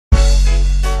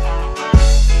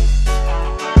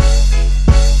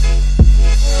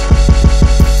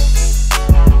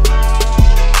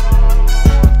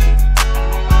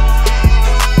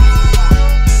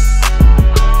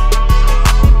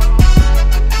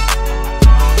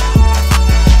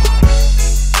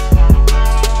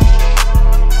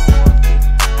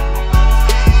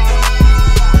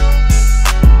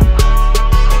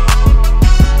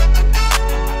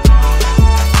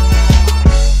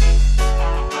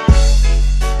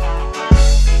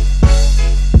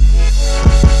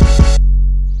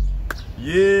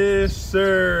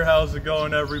it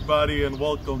going, everybody? And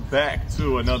welcome back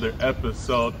to another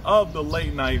episode of the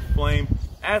Late Night Flame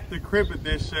at the Crib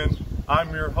Edition.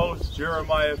 I'm your host,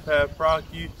 Jeremiah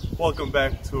Paprocki. Welcome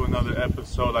back to another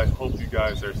episode. I hope you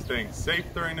guys are staying safe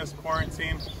during this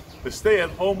quarantine. The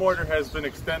stay-at-home order has been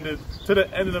extended to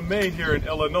the end of May here in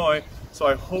Illinois, so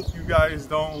I hope you guys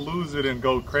don't lose it and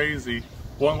go crazy.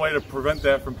 One way to prevent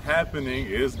that from happening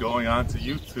is going onto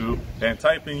YouTube and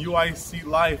typing UIC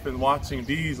Life and watching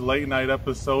these late night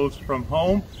episodes from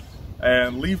home.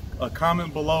 And leave a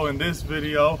comment below in this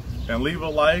video and leave a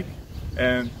like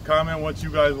and comment what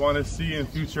you guys want to see in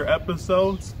future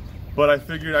episodes. But I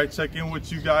figured I'd check in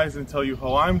with you guys and tell you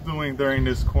how I'm doing during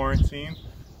this quarantine.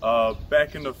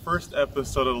 Back in the first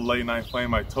episode of the Late Night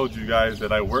Flame, I told you guys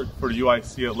that I work for the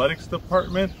UIC Athletics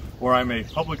Department, where I'm a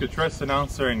public address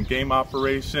announcer and game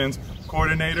operations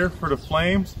coordinator for the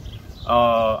Flames.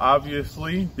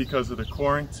 Obviously, because of the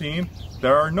quarantine,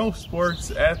 there are no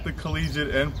sports at the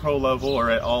collegiate and pro level, or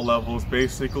at all levels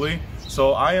basically.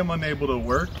 So I am unable to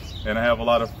work, and I have a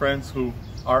lot of friends who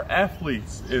are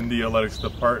athletes in the athletics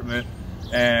department,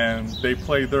 and they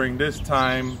play during this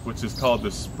time, which is called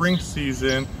the spring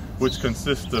season, which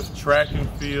consists of track and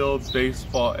field,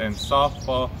 baseball, and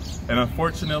softball. And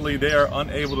unfortunately, they are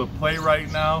unable to play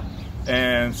right now.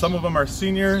 And some of them are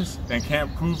seniors and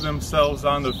can't prove themselves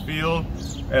on the field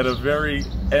at a very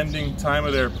ending time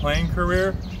of their playing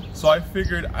career. So I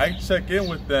figured I'd check in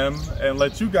with them and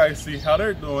let you guys see how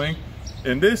they're doing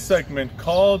in this segment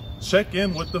called Check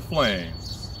In with the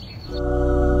Flames.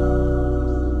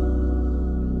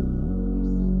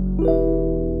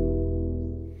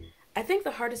 I think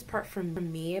the hardest part for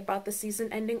me about the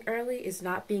season ending early is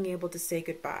not being able to say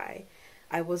goodbye.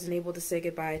 I wasn't able to say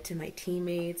goodbye to my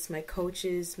teammates, my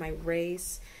coaches, my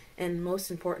race, and most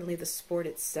importantly, the sport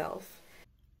itself.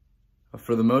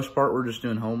 For the most part, we're just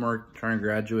doing homework, trying to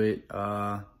graduate.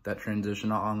 That transition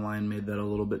to online made that a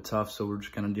little bit tough, so we're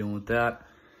just kind of dealing with that.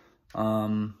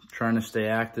 Trying to stay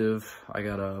active. I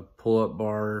got a pull-up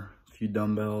bar, a few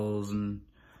dumbbells, and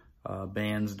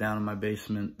bands down in my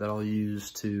basement that I'll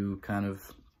use to kind of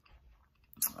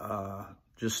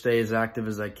just stay as active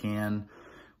as I can.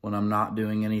 When I'm not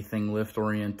doing anything lift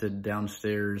oriented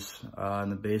downstairs in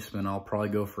the basement, I'll probably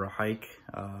go for a hike.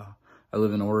 I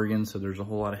live in Oregon, so there's a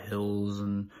whole lot of hills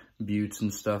and buttes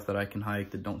and stuff that I can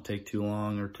hike that don't take too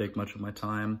long or take much of my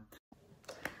time.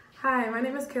 Hi, my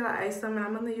name is Kayla Isom, and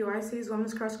I'm on the UIC's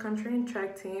Women's Cross Country and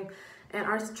Track team. And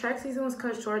our track season was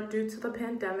cut short due to the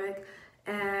pandemic,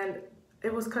 and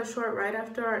it was cut short right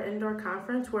after our indoor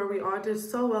conference where we all did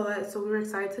so well at it. So we were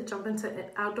excited to jump into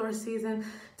an outdoor season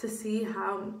to see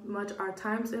how much our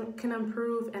times can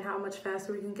improve and how much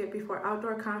faster we can get before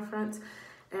outdoor conference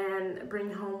and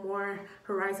bring home more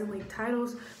Horizon League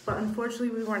titles. But unfortunately,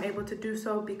 we weren't able to do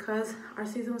so because our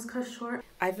season was cut short.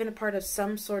 I've been a part of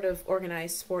some sort of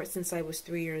organized sport since I was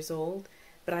 3 years old,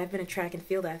 but I've been a track and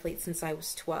field athlete since I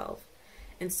was 12.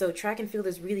 And so track and field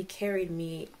has really carried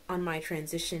me on my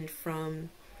transition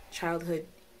from childhood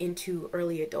into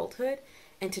early adulthood,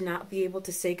 and to not be able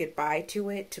to say goodbye to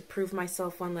it, to prove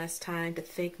myself one last time, to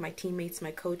thank my teammates,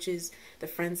 my coaches, the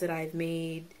friends that I've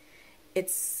made,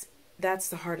 that's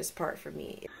the hardest part for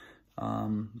me.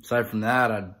 Aside from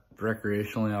that,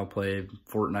 recreationally, I'll play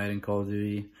Fortnite and Call of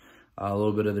Duty, a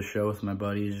little bit of the show with my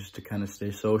buddies just to kind of stay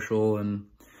social and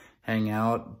hang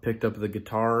out. Picked up the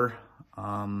guitar.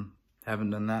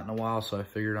 Haven't done that in a while, so I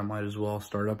figured I might as well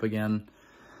start up again.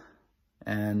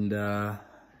 And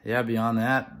yeah, beyond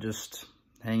that, just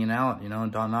hanging out, you know,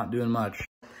 not doing much.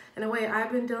 In a way,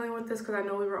 I've been dealing with this because I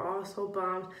know we were all so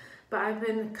bummed, but I've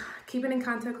been keeping in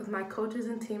contact with my coaches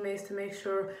and teammates to make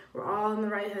sure we're all in the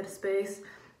right headspace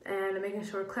and making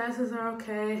sure classes are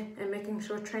okay and making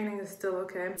sure training is still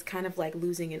okay. It's kind of like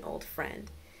losing an old friend.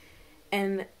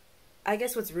 And I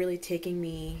guess what's really taking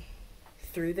me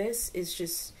through this is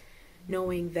just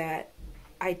knowing that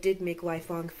I did make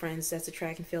lifelong friends as a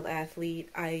track and field athlete.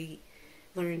 I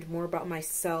learned more about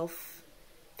myself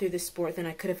through the sport than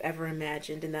I could have ever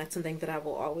imagined, and that's something that I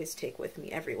will always take with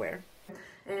me everywhere.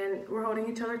 And we're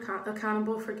holding each other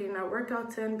accountable for getting our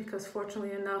workouts in, because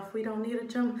fortunately enough, we don't need a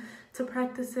gym to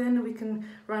practice in. We can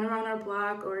run around our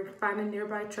block or find a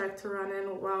nearby track to run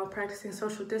in while practicing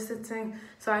social distancing.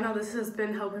 So I know this has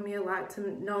been helping me a lot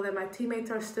to know that my teammates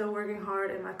are still working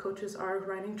hard and my coaches are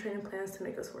writing training plans to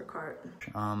make us work hard.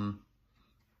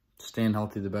 Staying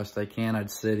healthy the best I can.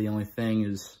 I'd say the only thing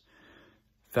is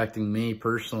affecting me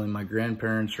personally. My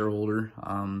grandparents are older.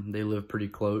 They live pretty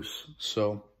close,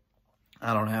 so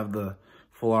I don't have the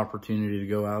full opportunity to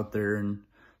go out there and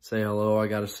say hello. I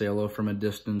got to say hello from a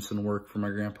distance and work for my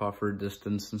grandpa for a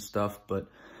distance and stuff. But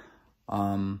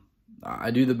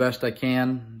I do the best I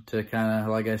can to kind of,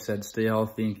 like I said, stay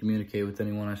healthy and communicate with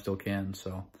anyone I still can.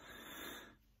 So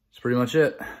that's pretty much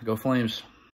it. Go Flames.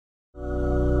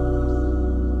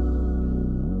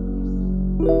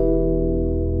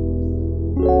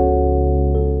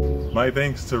 My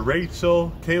thanks to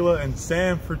Rachel, Kayla, and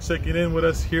Sam for checking in with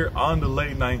us here on the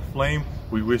Late Night Flame.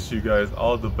 We wish you guys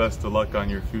all the best of luck on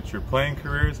your future playing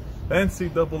careers. The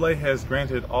NCAA has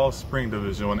granted all spring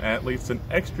Division I athletes an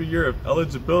extra year of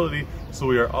eligibility, so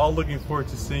we are all looking forward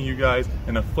to seeing you guys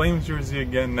in a Flames jersey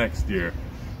again next year.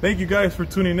 Thank you guys for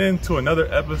tuning in to another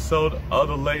episode of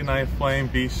the Late Night Flame.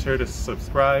 Be sure to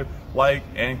subscribe, like,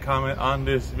 and comment on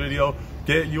this video.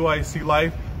 Get UIC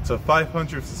Life to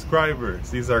 500 subscribers.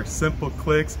 These are simple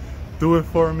clicks. Do it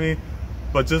for me.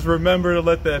 But just remember to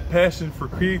let that passion for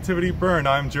creativity burn.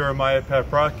 I'm Jeremiah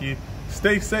Paprocki.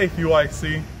 Stay safe,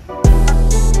 UIC.